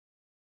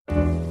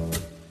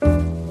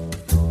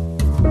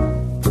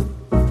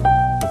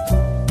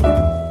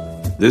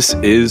This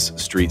is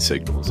Street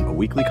Signals, a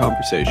weekly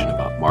conversation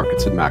about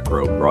markets and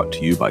macro brought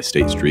to you by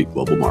State Street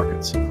Global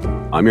Markets.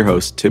 I'm your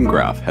host, Tim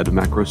Graff, Head of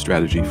Macro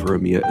Strategy for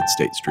EMEA at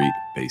State Street,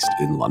 based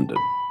in London.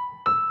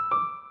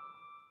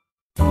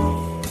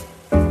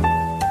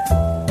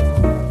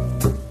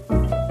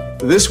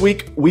 This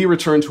week, we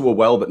return to a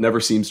well that never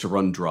seems to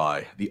run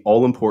dry, the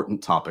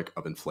all-important topic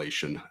of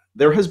inflation.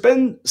 There has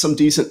been some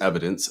decent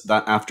evidence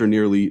that after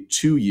nearly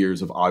 2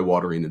 years of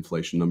eye-watering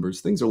inflation numbers,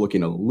 things are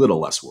looking a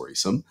little less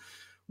worrisome.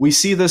 We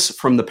see this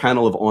from the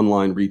panel of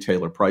online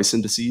retailer price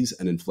indices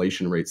and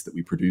inflation rates that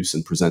we produce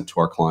and present to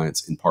our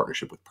clients in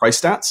partnership with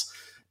PriceStats.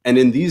 And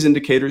in these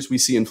indicators, we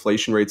see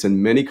inflation rates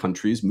in many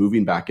countries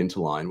moving back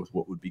into line with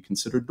what would be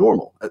considered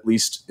normal, at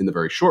least in the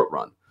very short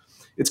run.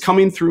 It's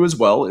coming through as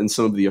well in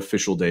some of the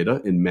official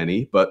data in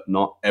many, but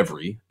not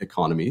every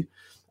economy.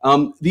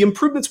 The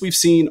improvements we've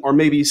seen are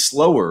maybe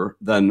slower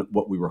than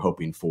what we were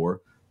hoping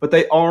for, but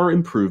they are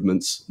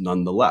improvements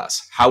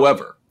nonetheless.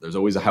 However, there's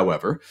always a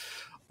however.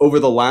 Over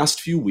the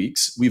last few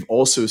weeks, we've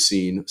also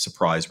seen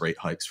surprise rate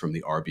hikes from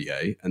the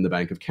RBA and the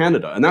Bank of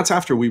Canada. And that's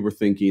after we were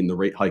thinking the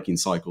rate hiking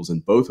cycles in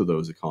both of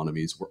those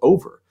economies were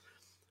over.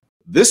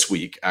 This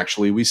week,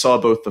 actually, we saw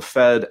both the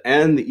Fed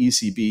and the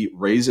ECB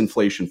raise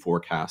inflation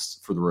forecasts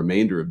for the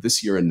remainder of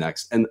this year and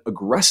next, and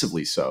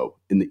aggressively so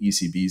in the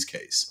ECB's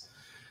case.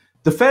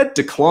 The Fed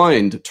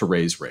declined to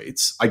raise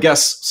rates. I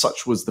guess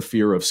such was the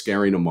fear of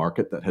scaring a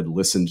market that had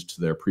listened to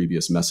their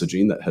previous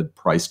messaging that had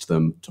priced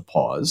them to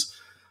pause.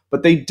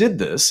 But they did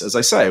this, as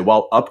I say,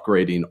 while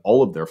upgrading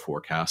all of their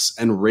forecasts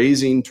and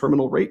raising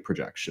terminal rate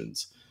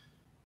projections.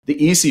 The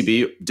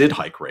ECB did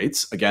hike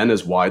rates, again,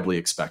 as widely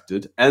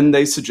expected, and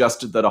they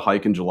suggested that a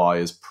hike in July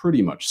is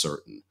pretty much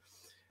certain.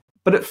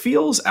 But it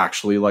feels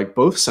actually like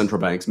both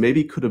central banks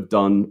maybe could have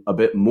done a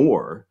bit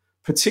more,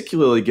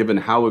 particularly given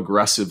how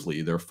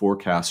aggressively their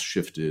forecasts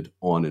shifted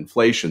on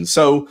inflation.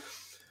 So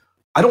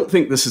I don't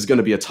think this is going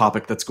to be a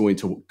topic that's going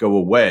to go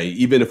away,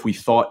 even if we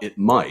thought it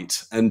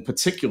might. And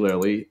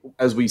particularly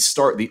as we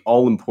start the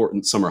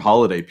all-important summer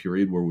holiday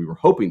period where we were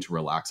hoping to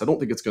relax, I don't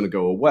think it's going to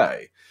go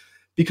away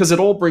because it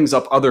all brings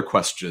up other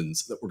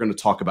questions that we're going to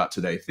talk about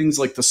today. Things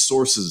like the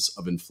sources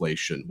of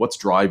inflation, what's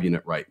driving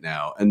it right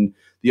now, and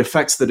the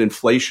effects that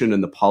inflation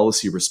and the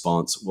policy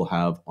response will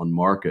have on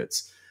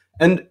markets.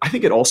 And I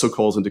think it also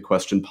calls into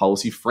question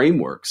policy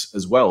frameworks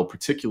as well,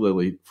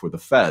 particularly for the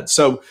Fed.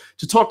 So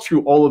to talk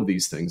through all of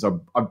these things,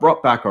 I've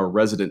brought back our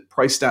resident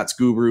PriceStats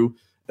guru,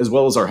 as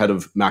well as our head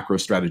of macro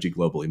strategy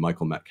globally,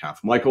 Michael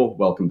Metcalf. Michael,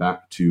 welcome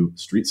back to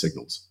Street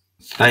Signals.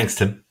 Thanks,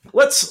 Tim.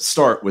 Let's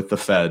start with the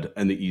Fed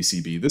and the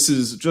ECB. This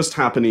is just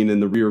happening in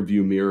the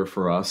rearview mirror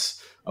for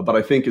us, but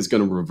I think is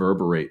going to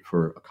reverberate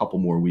for a couple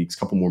more weeks,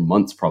 couple more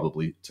months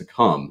probably to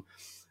come.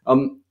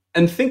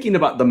 And thinking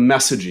about the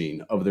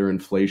messaging of their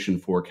inflation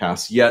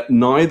forecasts, yet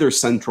neither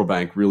central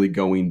bank really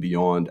going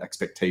beyond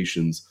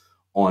expectations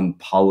on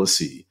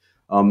policy.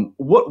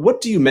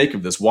 What do you make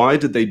of this? Why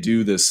did they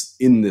do this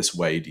in this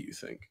way, do you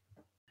think?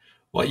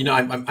 Well,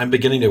 I'm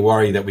beginning to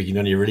worry that we can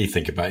only really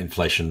think about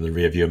inflation in the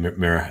rearview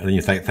mirror.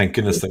 And thank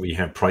goodness that we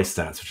have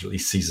PriceStats, which at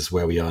least sees us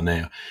where we are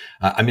now.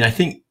 I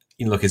think,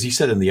 look, as you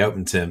said in the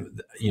open, Tim,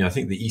 I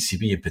think the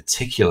ECB in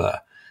particular,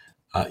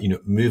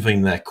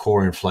 moving their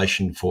core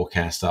inflation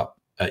forecast up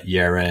at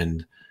year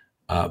end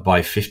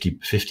by 50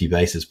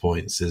 basis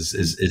points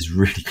is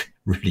really,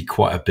 really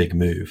quite a big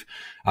move.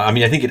 I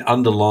think it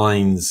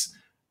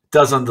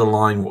does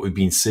underline what we've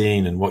been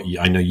seeing and what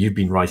I know you've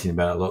been writing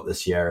about a lot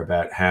this year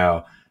about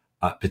how,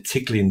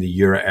 particularly in the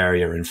euro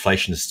area,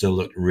 inflation has still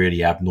looked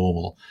really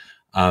abnormal.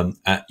 But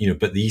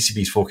the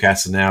ECB's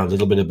forecasts are now a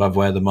little bit above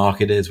where the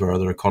market is, where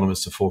other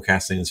economists are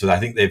forecasting. And so I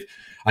think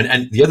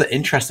and the other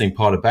interesting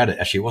part about it,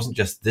 actually, it wasn't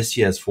just this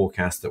year's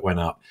forecast that went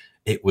up.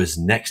 It was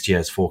next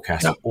year's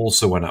forecast that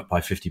also went up by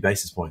 50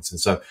 basis points.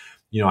 And so,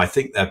 I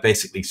think they're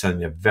basically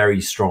sending a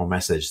very strong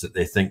message that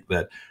they think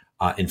that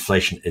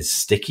inflation is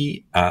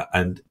sticky.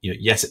 And,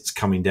 yes, it's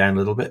coming down a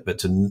little bit, but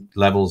to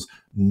levels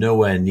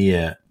nowhere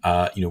near,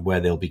 where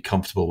they'll be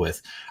comfortable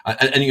with.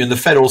 And the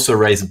Fed also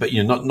raised it, but,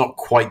 not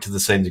quite to the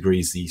same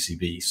degree as the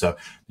ECB. So,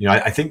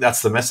 I think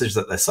that's the message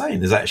that they're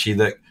saying is actually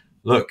that,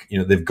 look,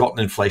 they've gotten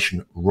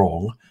inflation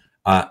wrong.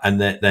 And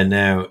they're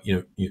now,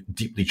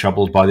 deeply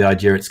troubled by the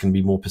idea it's going to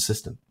be more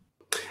persistent.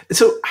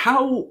 So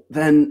how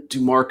then do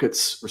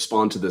markets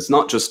respond to this?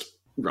 Not just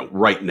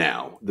right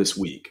now, this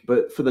week,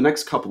 but for the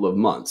next couple of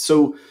months.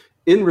 So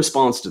in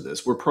response to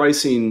this, we're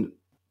pricing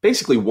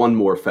basically one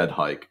more Fed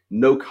hike,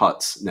 no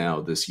cuts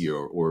now this year,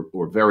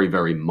 or very,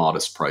 very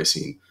modest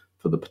pricing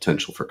for the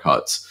potential for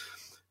cuts.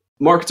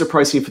 Markets are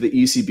pricing for the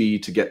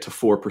ECB to get to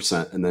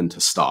 4% and then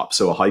to stop.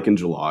 So a hike in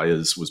July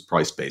was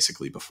priced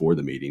basically before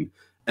the meeting.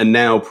 And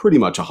now pretty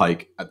much a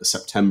hike at the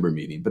September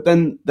meeting. But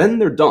then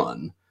they're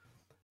done.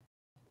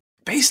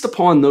 Based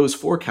upon those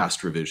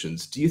forecast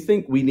revisions, do you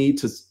think we need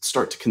to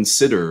start to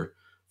consider,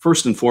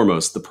 first and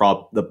foremost,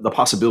 the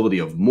possibility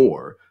of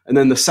more? And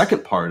then the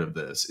second part of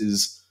this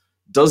is,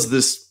 does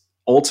this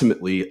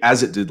ultimately,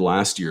 as it did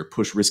last year,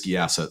 push risky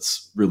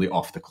assets really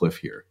off the cliff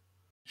here?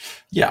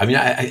 Yeah, I mean,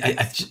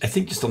 I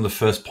think just on the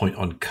first point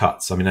on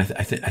cuts, I mean,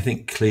 I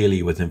think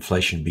clearly with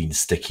inflation being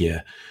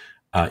stickier,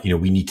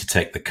 we need to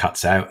take the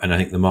cuts out, and I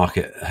think the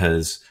market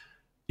has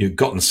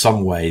gotten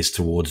some ways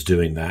towards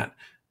doing that.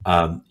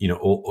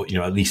 Or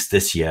at least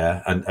this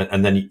year,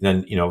 and then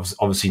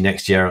obviously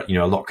next year,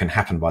 a lot can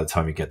happen by the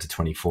time we get to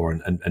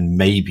 24, and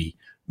maybe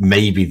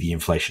the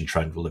inflation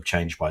trend will have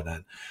changed by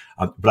then.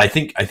 But I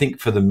think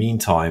for the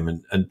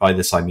meantime, and by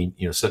this I mean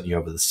certainly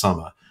over the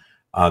summer,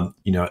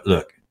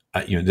 look.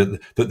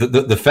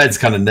 The Fed's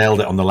kind of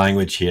nailed it on the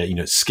language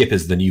here. Skip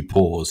is the new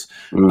pause,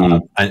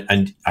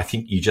 and I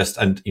think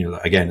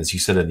again, as you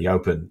said in the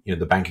open,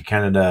 the Bank of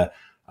Canada,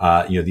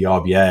 the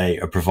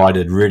RBA have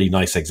provided really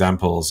nice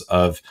examples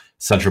of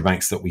central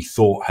banks that we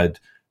thought had,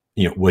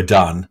 were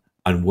done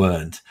and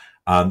weren't.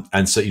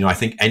 And so, I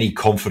think any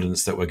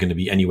confidence that we're going to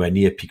be anywhere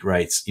near peak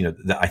rates,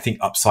 that I think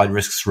upside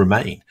risks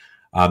remain.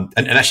 And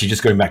actually,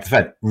 just going back to the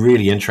Fed,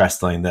 really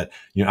interesting that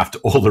after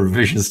all the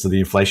revisions to the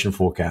inflation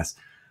forecast,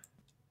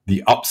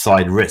 the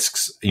upside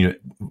risks,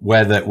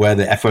 where the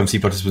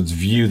FOMC participants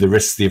view the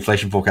risks of the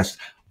inflation forecast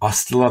are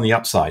still on the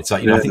upside. So,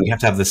 I think you have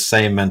to have the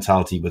same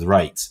mentality with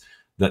rates,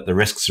 that the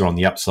risks are on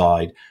the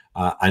upside.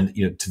 And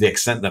to the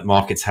extent that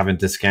markets haven't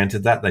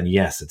discounted that, then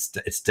yes,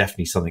 it's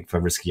definitely something for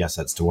risky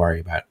assets to worry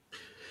about.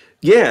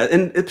 Yeah,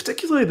 and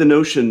particularly the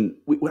notion,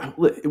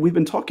 we've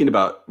been talking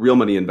about real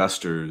money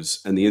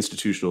investors and the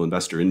institutional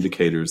investor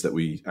indicators that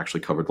we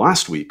actually covered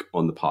last week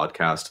on the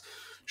podcast,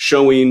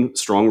 showing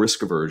strong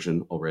risk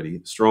aversion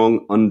already,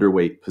 strong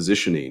underweight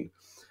positioning.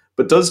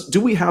 But do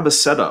we have a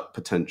setup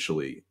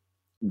potentially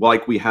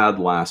like we had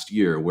last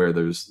year, where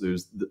there's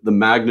the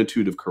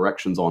magnitude of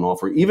corrections on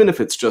offer, even if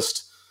it's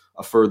just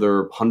a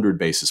further 100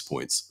 basis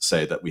points,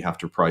 say, that we have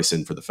to price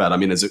in for the Fed? I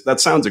mean, that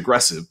sounds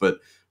aggressive, but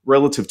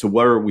relative to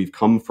where we've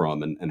come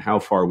from and how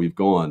far we've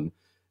gone,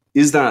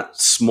 is that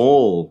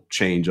small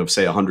change of,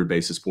 say, 100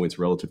 basis points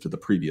relative to the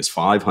previous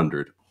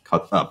 500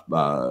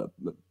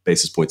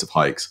 basis points of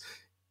hikes,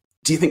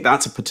 do you think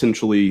that's a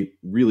potentially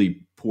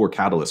really poor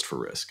catalyst for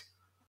risk?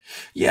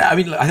 Yeah, I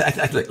mean,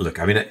 look.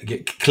 I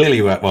mean,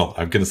 clearly, I'm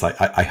going to say,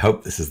 I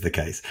hope this is the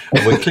case.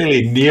 We're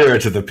clearly nearer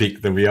to the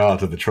peak than we are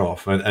to the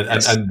trough, and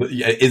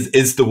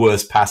is the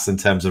worst pass in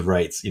terms of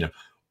rates?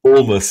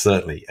 Almost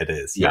certainly it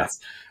is. Yeah. Yes,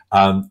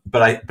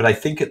 but I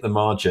think at the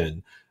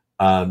margin,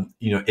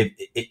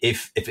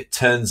 if it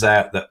turns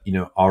out that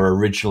our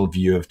original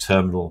view of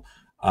terminal,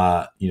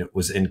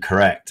 was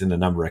incorrect in a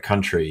number of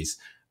countries.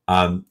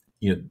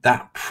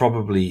 That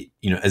probably,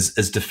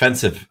 as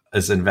defensive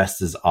as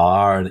investors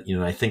are,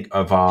 and, I think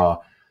of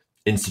our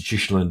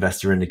institutional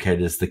investor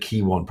indicators, the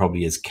key one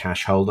probably is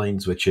cash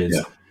holdings, which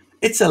is,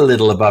 it's a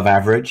little above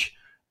average.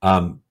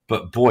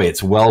 But boy,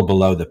 it's well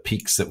below the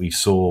peaks that we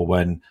saw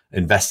when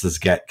investors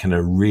get kind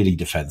of really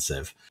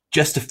defensive.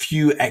 Just a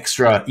few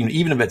extra,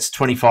 even if it's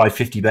 25,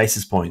 50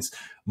 basis points,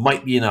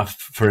 might be enough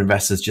for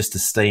investors just to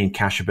stay in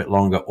cash a bit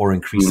longer or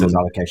increase those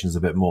allocations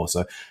a bit more.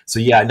 So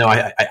yeah, no,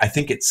 I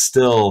think it's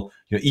still,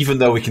 even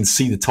though we can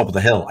see the top of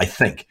the hill, I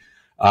think,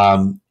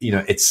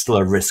 it's still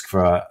a risk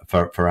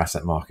for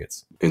asset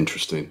markets.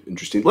 Interesting.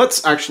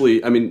 Let's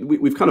actually, I mean,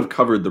 we've kind of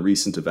covered the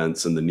recent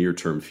events and the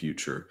near-term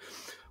future.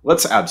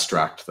 Let's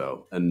abstract,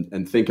 though,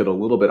 and think at a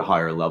little bit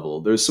higher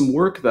level. There's some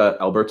work that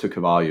Alberto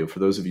Cavallo, for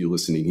those of you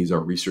listening, he's our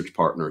research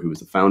partner who is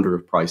the founder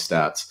of Price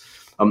Stats.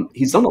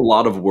 He's done a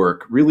lot of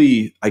work,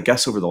 really, I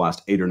guess, over the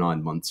last 8 or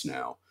 9 months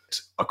now,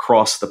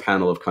 across the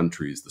panel of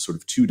countries, the sort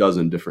of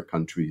 24 different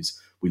countries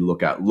we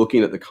look at,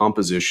 looking at the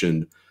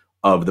composition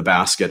of the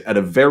basket at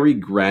a very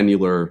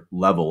granular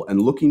level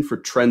and looking for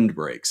trend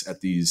breaks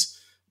at these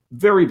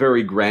very,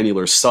 very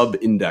granular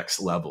sub-index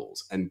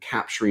levels and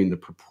capturing the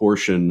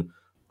proportion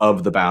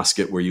of the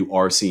basket where you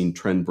are seeing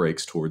trend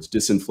breaks towards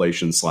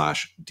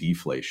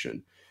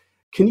disinflation/deflation.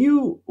 Can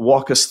you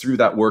walk us through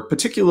that work,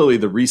 particularly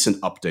the recent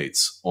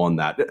updates on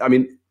that? I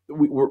mean,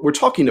 we're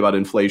talking about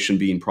inflation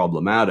being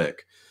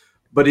problematic,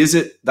 but is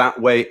it that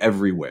way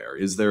everywhere?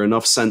 Is there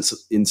enough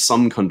sense in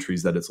some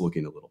countries that it's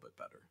looking a little bit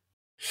better?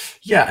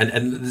 Yeah,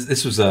 and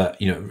this was a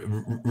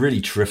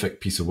really terrific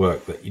piece of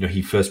work that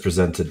he first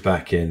presented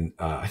back in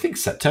I think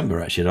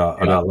September, actually,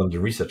 at our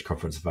London Research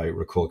Conference, if I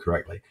recall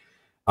correctly.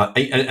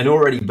 And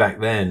already back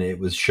then, it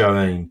was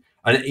showing,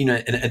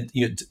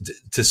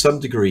 to some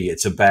degree,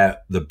 it's about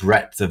the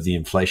breadth of the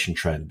inflation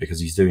trend because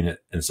he's doing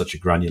it in such a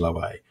granular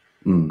way.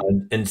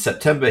 And in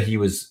September, he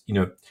was,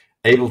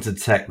 able to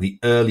detect the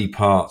early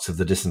parts of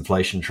the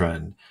disinflation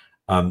trend,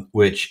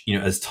 which,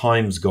 as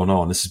time's gone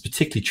on, this is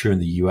particularly true in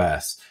the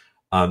US.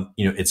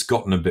 It's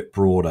gotten a bit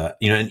broader,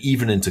 and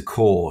even into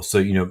core.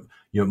 So,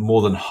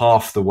 more than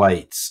half the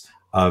weights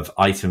of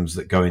items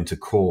that go into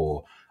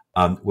core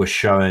were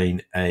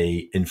showing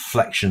a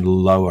inflection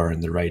lower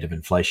in the rate of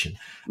inflation,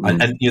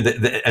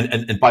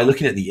 and by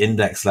looking at the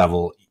index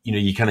level,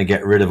 you kind of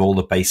get rid of all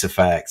the base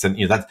effects, and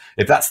that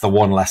if that's the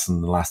one lesson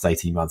in the last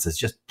 18 months is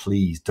just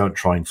please don't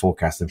try and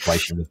forecast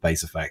inflation with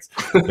base effects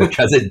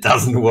because it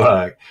doesn't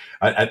work,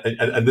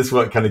 and this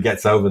work kind of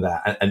gets over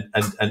that,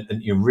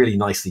 and you really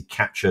nicely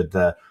captured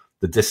the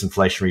the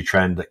disinflationary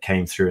trend that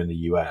came through in the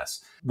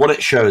US. What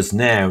it shows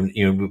now,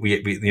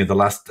 we the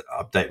last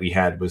update we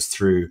had was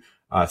through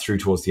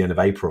towards the end of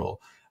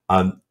April.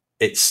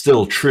 It's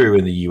still true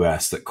in the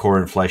US that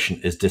core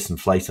inflation is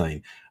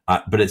disinflating,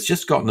 but it's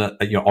just gotten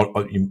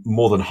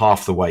more than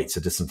half the weights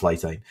are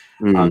disinflating.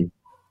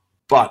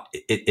 But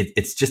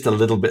it's just a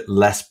little bit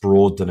less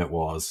broad than it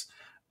was.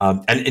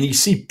 And you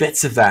see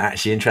bits of that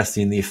actually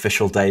interesting in the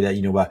official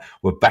data.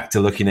 We're back to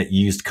looking at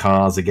used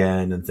cars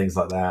again and things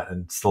like that,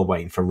 and still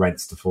waiting for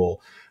rents to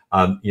fall.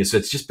 So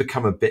it's just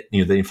become a bit,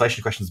 the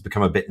inflation question has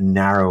become a bit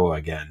narrower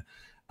again.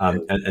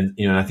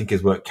 And I think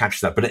his work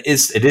captures that, but it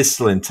is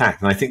still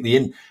intact. And I think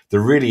the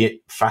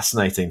really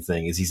fascinating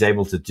thing is he's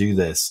able to do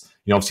this.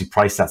 Obviously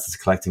PriceStats is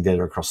collecting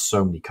data across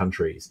so many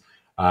countries,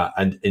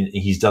 and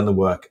he's done the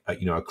work,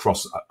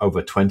 across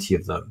over 20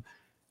 of them.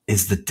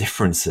 Is the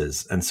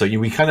differences. And so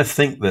we kind of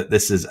think that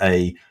this is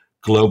a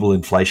global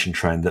inflation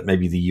trend that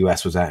maybe the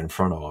US was out in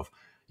front of.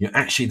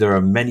 Actually, there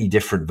are many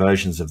different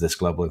versions of this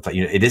global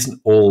inflation. It isn't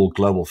all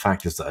global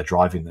factors that are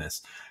driving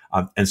this.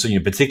 And so,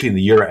 particularly in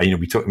the euro,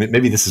 we talk,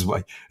 maybe this is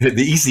why the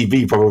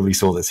ECB probably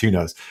saw this, who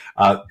knows?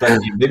 But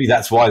maybe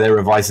that's why they're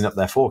revising up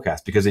their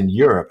forecast, because in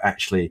Europe,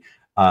 actually,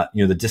 the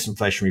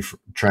disinflationary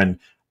trend,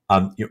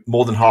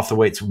 more than half the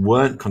weights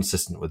weren't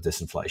consistent with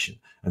disinflation.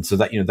 And so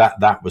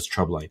that was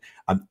troubling.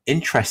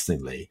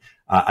 Interestingly,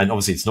 and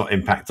obviously it's not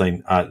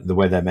impacting the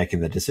way they're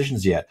making their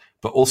decisions yet,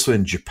 but also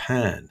in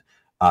Japan,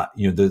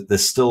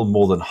 there's still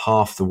more than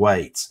half the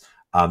weights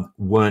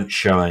weren't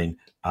showing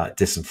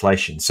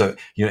disinflation. So,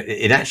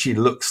 it actually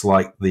looks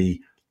like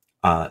the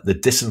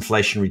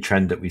disinflationary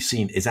trend that we've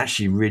seen is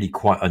actually really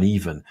quite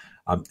uneven.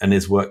 And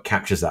his work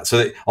captures that.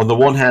 So on the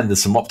one hand,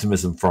 there's some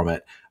optimism from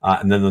it,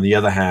 and then on the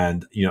other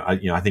hand,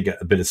 I think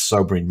a bit of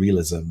sobering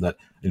realism that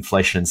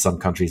inflation in some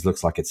countries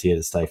looks like it's here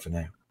to stay for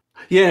now.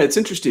 Yeah, it's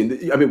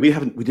interesting. I mean, we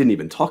didn't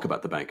even talk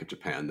about the Bank of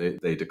Japan.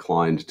 They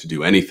declined to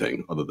do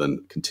anything other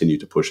than continue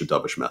to push a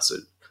dovish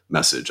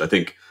message. I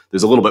think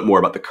there's a little bit more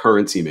about the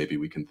currency maybe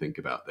we can think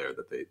about there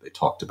that they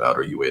talked about,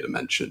 or Ueda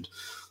mentioned.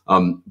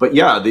 But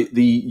yeah,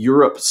 the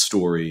Europe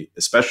story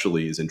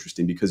especially is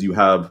interesting because you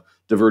have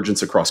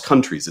divergence across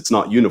countries. It's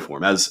not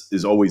uniform, as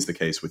is always the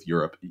case with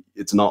Europe.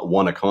 It's not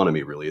one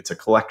economy, really. It's a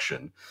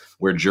collection,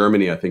 where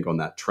Germany, I think, on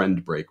that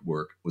trend break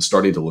work was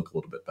starting to look a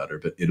little bit better,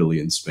 but Italy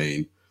and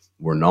Spain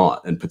were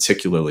not. And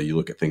particularly, you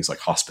look at things like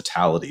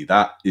hospitality.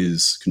 That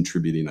is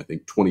contributing, I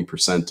think,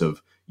 20%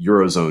 of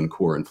Eurozone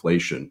core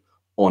inflation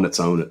on its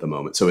own at the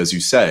moment. So as you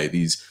say,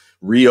 these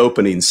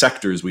reopening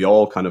sectors, we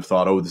all kind of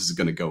thought, oh, this is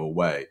going to go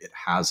away. It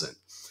hasn't.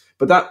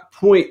 But that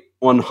point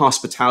on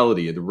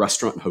hospitality, the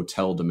restaurant and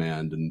hotel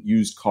demand and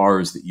used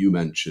cars that you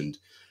mentioned,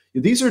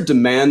 these are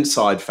demand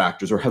side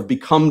factors, or have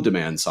become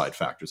demand side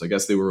factors. I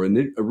guess they were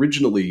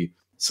originally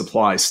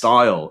supply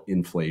style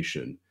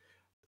inflation.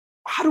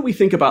 How do we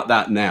think about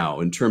that now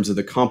in terms of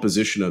the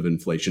composition of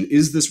inflation?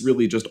 Is this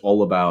really just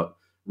all about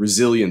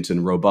resilient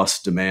and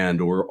robust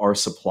demand, or are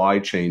supply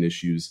chain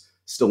issues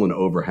still an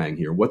overhang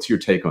here? What's your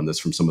take on this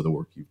from some of the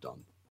work you've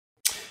done?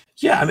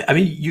 Yeah, I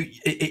mean,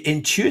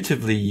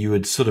 intuitively, you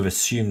would sort of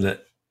assume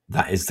that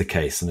is the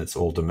case and it's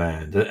all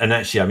demand. And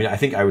actually, I mean, I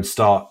think I would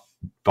start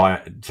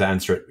to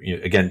answer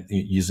it, again,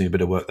 using a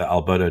bit of work that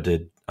Alberto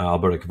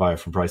Cavallo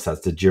from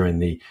PriceStats did during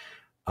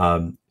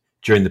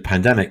the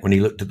pandemic, when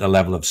he looked at the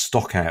level of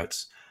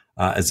stockouts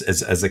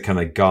as a kind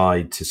of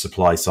guide to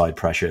supply side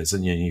pressures.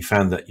 And, you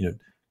found that,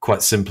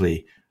 quite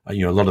simply, a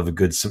lot of the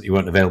goods simply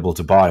weren't available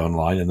to buy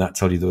online, and that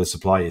told you there were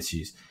supply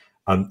issues.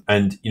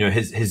 And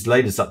his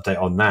latest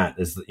update on that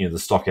is that the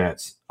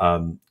stockouts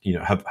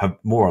have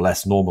more or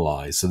less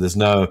normalized.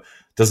 So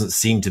doesn't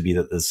seem to be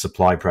that there's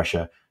supply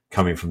pressure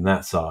coming from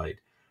that side.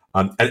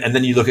 And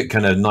then you look at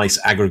kind of nice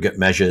aggregate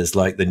measures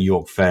like the New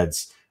York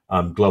Fed's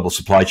Global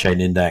Supply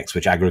Chain Index,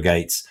 which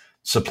aggregates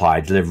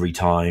supply delivery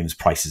times,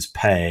 prices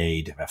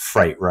paid,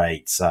 freight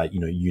rates,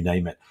 you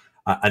name it,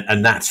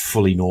 and that's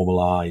fully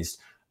normalized.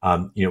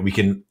 We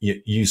can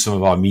use some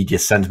of our media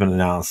sentiment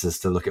analysis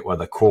to look at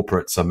whether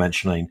corporates are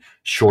mentioning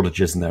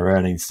shortages in their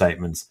earnings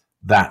statements.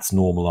 That's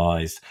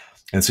normalized.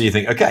 And so you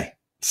think, okay,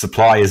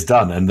 supply is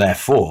done. And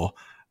therefore,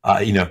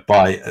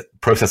 by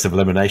process of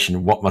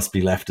elimination, what must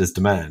be left is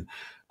demand.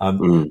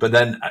 But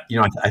then,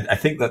 I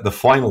think that the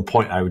final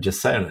point I would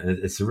just say, and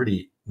it's a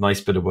really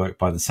nice bit of work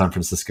by the San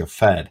Francisco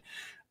Fed,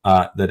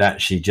 that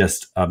actually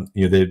just,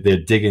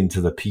 they dig into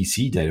the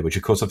PCE data, which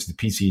of course, obviously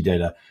the PCE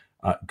data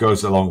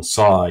goes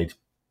alongside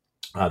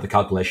the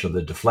calculation of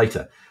the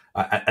deflator.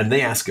 And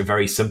they ask a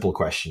very simple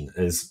question,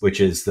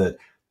 which is that,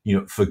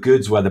 for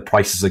goods where the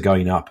prices are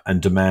going up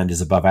and demand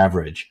is above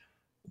average,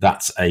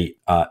 that's a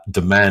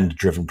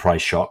demand-driven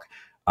price shock.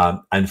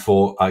 And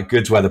for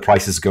goods where the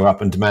prices go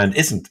up and demand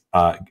isn't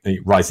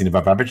rising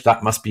above average,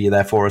 that must be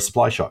therefore a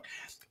supply shock.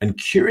 And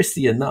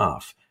curiously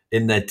enough,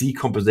 in their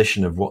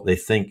decomposition of what they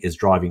think is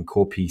driving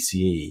core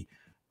PCE,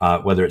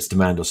 whether it's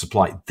demand or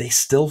supply, they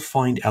still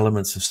find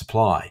elements of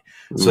supply.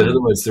 So in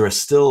other words, there are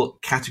still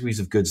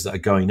categories of goods that are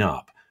going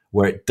up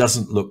where it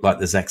doesn't look like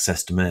there's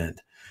excess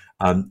demand.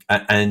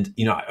 And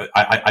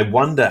I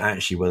wonder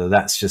actually whether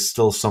that's just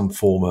still some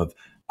form of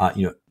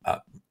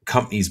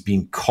companies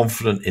being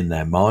confident in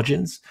their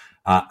margins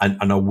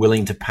and are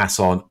willing to pass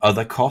on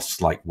other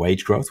costs like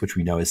wage growth, which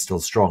we know is still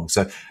strong.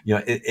 So,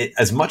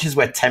 as much as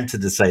we're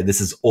tempted to say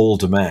this is all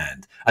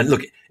demand, and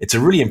look, it's a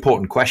really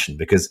important question,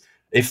 because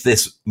if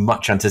this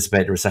much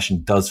anticipated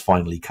recession does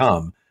finally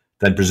come,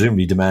 then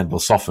presumably demand will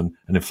soften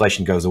and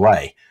inflation goes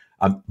away.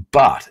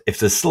 But if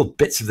there's still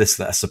bits of this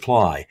that are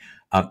supply,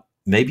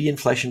 maybe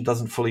inflation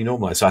doesn't fully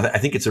normalize. So I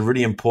think it's a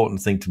really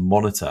important thing to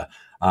monitor.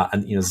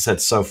 And as I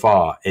said, so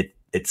far,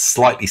 it's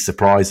slightly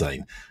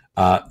surprising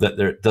that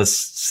there does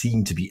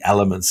seem to be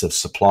elements of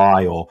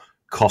supply or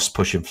cost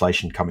push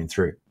inflation coming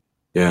through.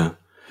 Yeah.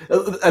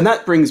 And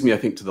that brings me, I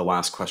think, to the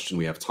last question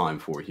we have time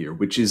for here,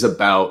 which is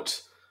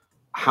about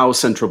how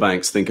central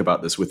banks think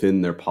about this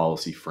within their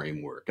policy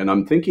framework. And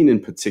I'm thinking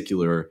in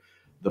particular,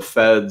 the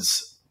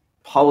Fed's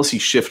policy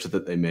shift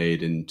that they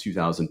made in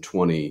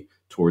 2020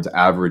 towards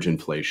average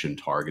inflation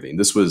targeting.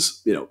 This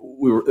was,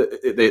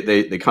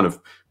 they kind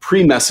of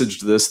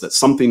pre-messaged this, that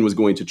something was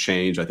going to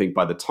change. I think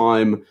by the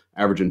time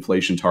average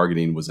inflation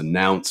targeting was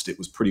announced, it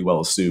was pretty well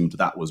assumed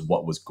that was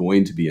what was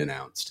going to be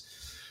announced.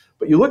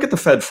 But you look at the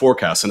Fed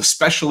forecast, and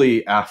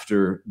especially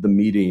after the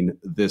meeting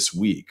this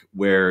week,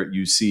 where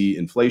you see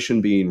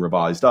inflation being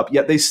revised up,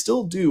 yet they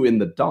still do in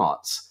the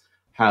dots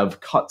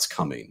have cuts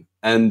coming.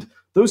 And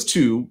those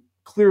two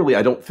clearly,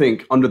 I don't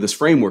think, under this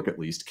framework at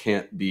least,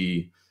 can't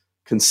be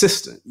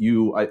consistent.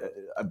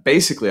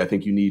 I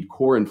think you need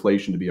core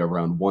inflation to be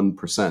around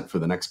 1% for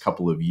the next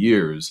couple of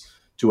years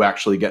to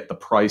actually get the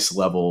price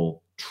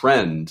level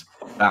trend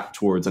back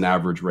towards an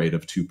average rate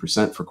of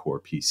 2% for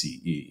core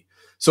PCE.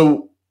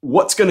 So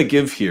what's going to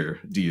give here,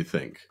 do you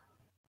think?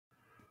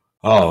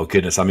 Oh,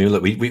 goodness. I mean,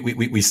 look,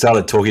 we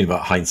started talking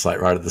about hindsight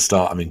right at the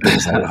start. I mean,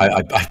 goodness,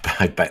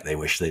 I bet they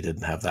wish they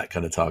didn't have that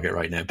kind of target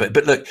right now. But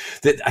look,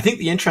 I think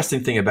the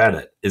interesting thing about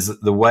it is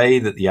that the way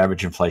that the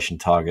average inflation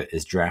target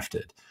is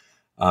drafted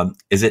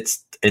is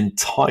it's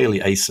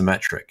entirely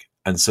asymmetric.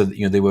 And so,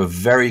 they were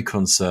very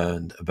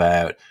concerned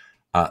about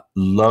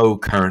low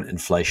current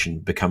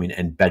inflation becoming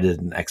embedded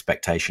in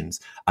expectations.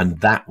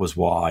 And that was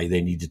why they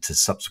needed to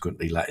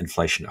subsequently let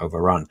inflation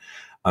overrun.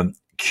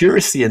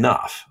 Curiously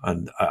enough,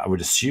 and I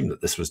would assume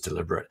that this was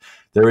deliberate,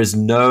 there is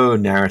no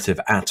narrative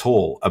at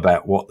all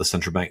about what the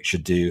central bank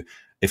should do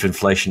if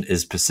inflation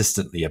is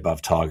persistently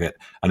above target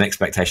and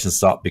expectations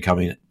start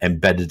becoming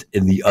embedded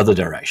in the other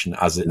direction,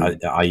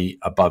 i.e.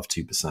 above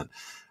 2%.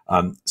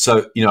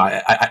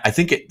 I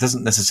think it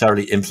doesn't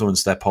necessarily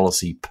influence their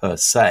policy per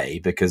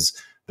se because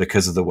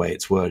of the way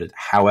it's worded.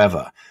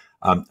 However,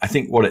 I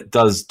think what it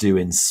does do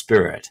in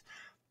spirit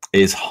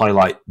is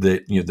highlight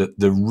the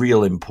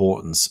real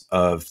importance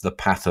of the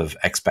path of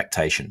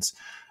expectations,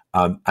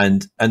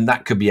 and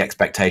that could be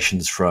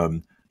expectations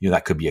from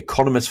that could be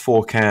economist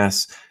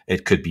forecasts,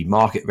 it could be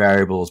market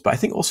variables, but I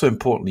think also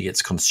importantly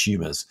it's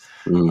consumers,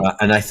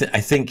 and I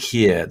think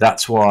here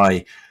that's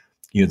why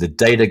the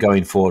data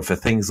going forward for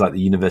things like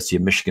the University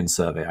of Michigan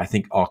survey I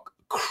think are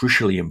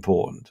crucially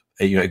important.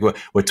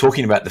 We're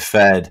talking about the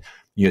Fed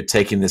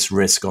taking this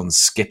risk on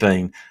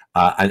skipping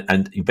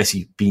and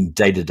basically being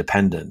data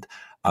dependent.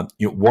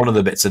 One of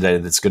the bits of data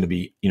that's going to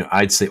be,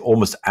 I'd say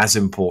almost as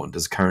important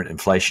as current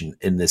inflation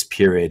in this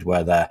period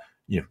where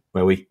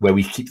where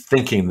we keep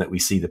thinking that we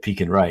see the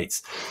peak in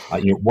rates.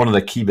 One of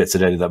the key bits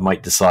of data that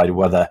might decide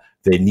whether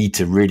they need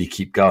to really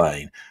keep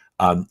going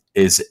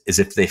is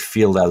if they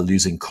feel they're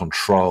losing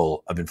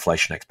control of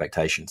inflation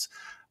expectations.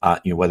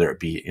 Whether it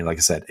be, like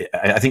I said,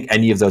 I think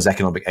any of those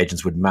economic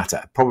agents would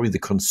matter. Probably the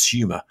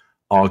consumer,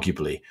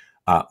 arguably,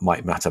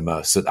 might matter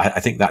most. So I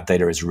think that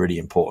data is really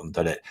important,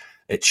 that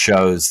it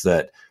shows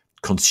that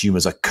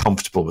consumers are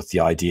comfortable with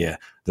the idea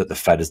that the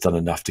Fed has done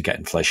enough to get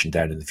inflation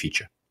down in the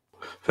future.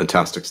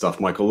 Fantastic stuff,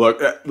 Michael.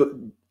 Look,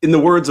 in the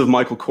words of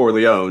Michael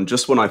Corleone,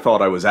 just when I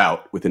thought I was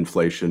out with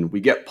inflation, we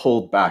get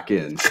pulled back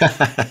in.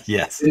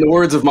 Yes. In the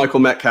words of Michael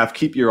Metcalf,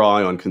 keep your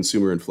eye on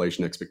consumer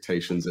inflation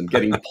expectations and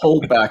getting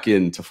pulled back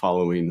into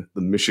following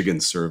the Michigan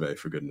survey,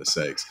 for goodness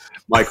sakes.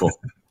 Michael,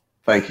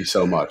 thank you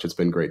so much. It's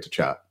been great to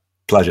chat.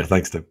 Pleasure.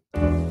 Thanks, Tim.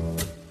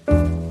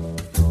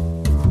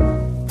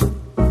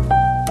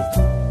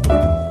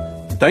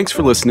 Thanks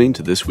for listening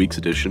to this week's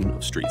edition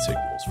of Street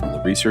Signals from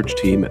the research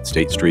team at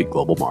State Street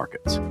Global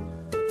Markets.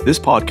 This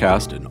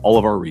podcast and all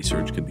of our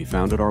research can be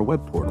found at our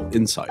web portal,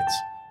 Insights.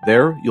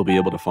 There, you'll be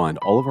able to find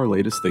all of our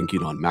latest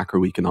thinking on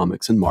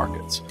macroeconomics and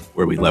markets,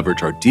 where we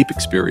leverage our deep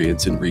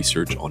experience in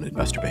research on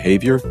investor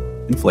behavior,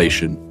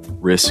 inflation,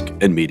 risk,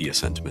 and media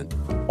sentiment,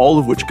 all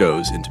of which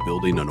goes into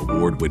building an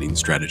award-winning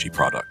strategy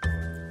product.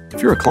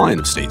 If you're a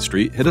client of State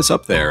Street, hit us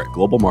up there at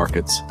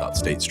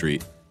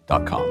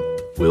globalmarkets.statestreet.com.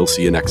 We'll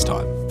see you next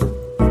time.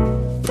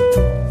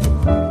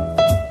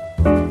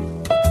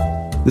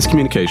 This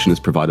communication is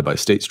provided by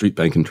State Street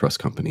Bank and Trust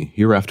Company,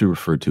 hereafter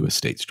referred to as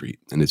State Street,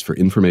 and is for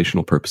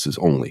informational purposes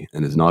only,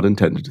 and is not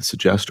intended to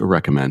suggest or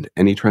recommend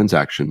any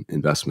transaction,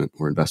 investment,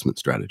 or investment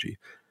strategy.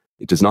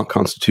 It does not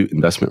constitute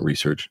investment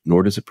research,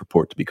 nor does it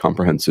purport to be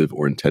comprehensive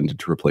or intended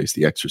to replace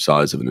the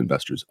exercise of an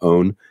investor's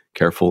own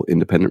careful,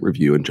 independent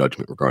review and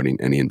judgment regarding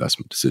any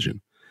investment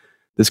decision.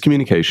 This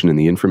communication and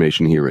the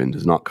information herein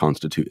does not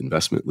constitute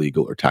investment,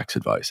 legal, or tax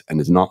advice, and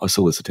is not a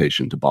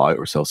solicitation to buy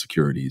or sell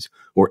securities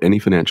or any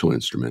financial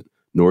instrument,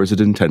 nor is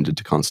it intended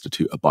to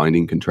constitute a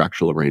binding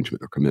contractual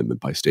arrangement or commitment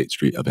by State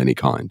Street of any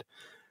kind.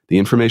 The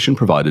information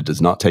provided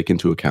does not take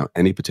into account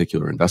any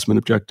particular investment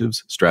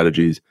objectives,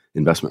 strategies,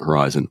 investment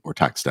horizon, or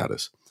tax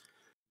status.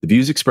 The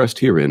views expressed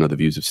herein are the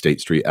views of State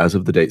Street as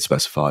of the date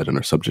specified and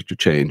are subject to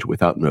change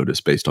without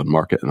notice based on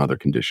market and other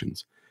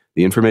conditions.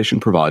 The information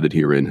provided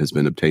herein has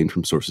been obtained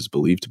from sources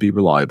believed to be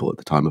reliable at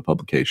the time of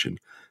publication.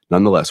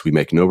 Nonetheless, we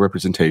make no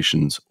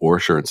representations or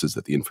assurances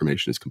that the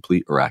information is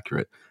complete or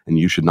accurate, and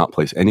you should not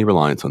place any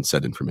reliance on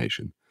said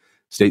information.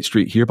 State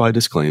Street hereby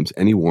disclaims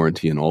any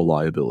warranty and all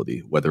liability,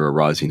 whether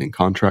arising in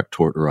contract,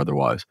 tort, or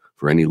otherwise,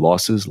 for any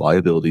losses,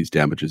 liabilities,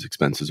 damages,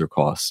 expenses, or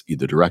costs,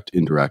 either direct,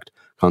 indirect,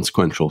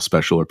 consequential,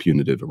 special, or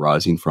punitive,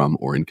 arising from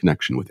or in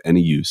connection with any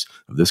use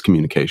of this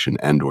communication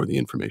and/or the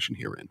information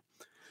herein.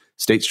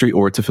 State Street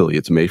or its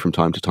affiliates may from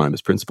time to time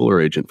as principal or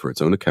agent for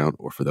its own account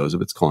or for those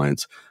of its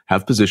clients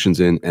have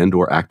positions in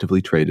and/or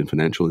actively trade in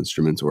financial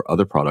instruments or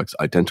other products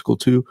identical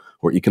to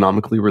or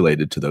economically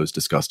related to those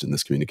discussed in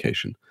this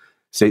communication.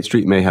 State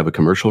Street may have a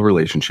commercial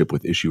relationship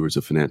with issuers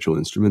of financial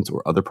instruments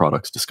or other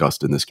products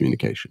discussed in this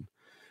communication.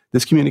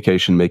 This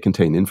communication may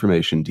contain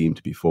information deemed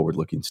to be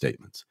forward-looking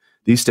statements.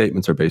 These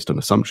statements are based on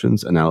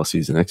assumptions,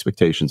 analyses, and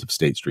expectations of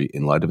State Street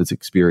in light of its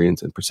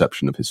experience and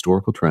perception of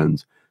historical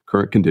trends,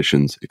 current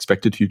conditions,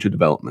 expected future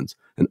developments,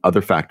 and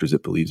other factors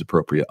it believes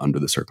appropriate under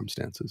the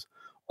circumstances.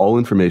 All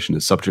information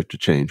is subject to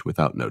change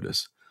without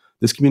notice.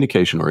 This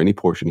communication or any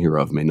portion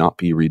hereof may not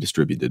be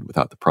redistributed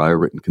without the prior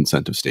written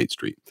consent of State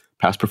Street.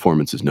 Past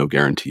performance is no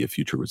guarantee of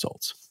future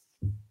results.